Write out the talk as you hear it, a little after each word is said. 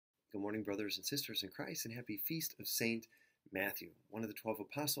Good morning, brothers and sisters in Christ, and happy feast of Saint Matthew, one of the 12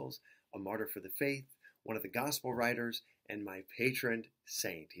 apostles, a martyr for the faith, one of the gospel writers, and my patron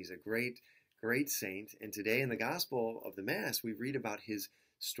saint. He's a great, great saint. And today in the gospel of the Mass, we read about his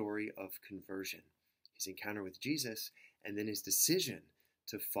story of conversion, his encounter with Jesus, and then his decision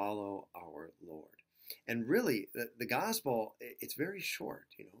to follow our Lord. And really, the gospel, it's very short.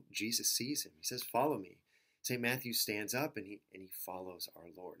 Jesus sees him. He says, "Follow me." St. Matthew stands up and he follows our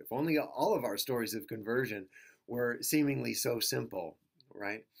Lord. If only all of our stories of conversion were seemingly so simple,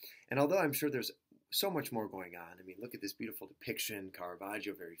 right? And although I'm sure there's so much more going on, I mean, look at this beautiful depiction.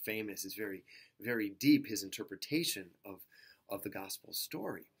 Caravaggio, very famous, is very, very deep, his interpretation of the gospel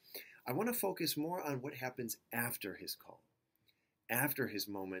story. I want to focus more on what happens after his call, after his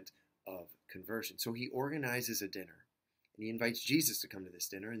moment of conversion. So he organizes a dinner, and he invites Jesus to come to this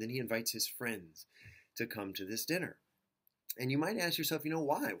dinner, and then he invites his friends to come to this dinner. And you might ask yourself,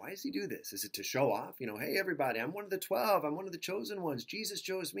 why? Why does he do this? Is it to show off? Hey, everybody, I'm one of the 12. I'm one of the chosen ones. Jesus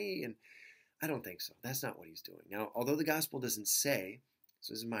chose me. And I don't think so. That's not what he's doing. Now, although the gospel doesn't say,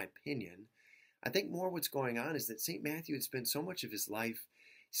 so this is my opinion, I think more what's going on is that St. Matthew had spent so much of his life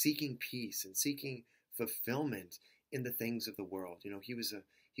seeking peace and seeking fulfillment in the things of the world. He was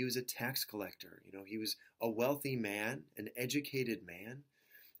a tax collector. He was a wealthy man, an educated man.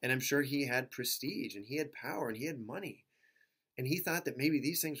 And I'm sure he had prestige and he had power and he had money. And he thought that maybe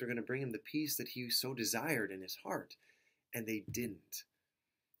these things were going to bring him the peace that he so desired in his heart. And they didn't.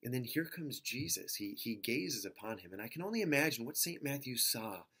 And then here comes Jesus. He gazes upon him. And I can only imagine what St. Matthew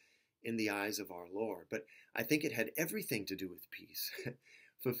saw in the eyes of our Lord. But I think it had everything to do with peace,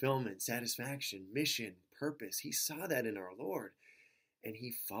 fulfillment, satisfaction, mission, purpose. He saw that in our Lord and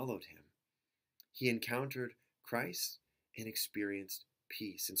he followed him. He encountered Christ and experienced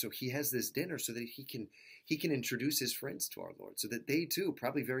peace. And so he has this dinner so that he can introduce his friends to our Lord, so that they too,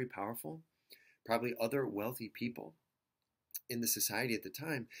 probably very powerful, probably other wealthy people in the society at the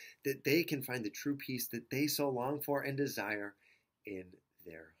time, that they can find the true peace that they so long for and desire in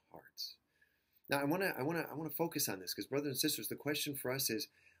their hearts. Now I want to focus on this because, brothers and sisters, the question for us is,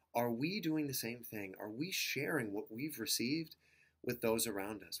 are we doing the same thing? Are we sharing what we've received with those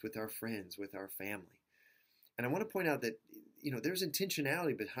around us, with our friends, with our family? And I want to point out that there's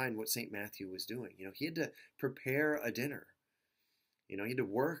intentionality behind what St. Matthew was doing. He had to prepare a dinner. He had to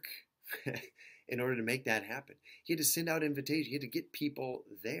work in order to make that happen. He had to send out invitations. He had to get people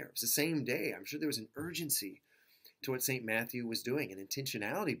there. It was the same day. I'm sure there was an urgency to what St. Matthew was doing, an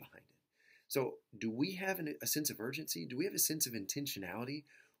intentionality behind it. So do we have a sense of urgency? Do we have a sense of intentionality?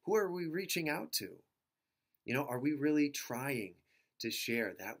 Who are we reaching out to? Are we really trying to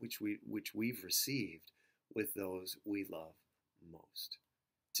share that which we've received with those we love most?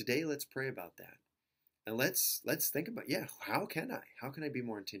 Today, let's pray about that. And let's think about, how can I be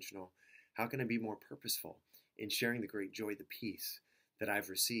more intentional? How can I be more purposeful in sharing the great joy, the peace that I've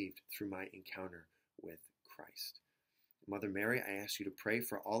received through my encounter with Christ? Mother Mary, I ask you to pray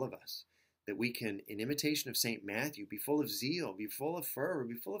for all of us, that we can, in imitation of St. Matthew, be full of zeal, be full of fervor,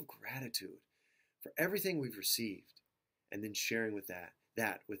 be full of gratitude for everything we've received, and then sharing with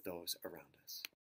that with those around us.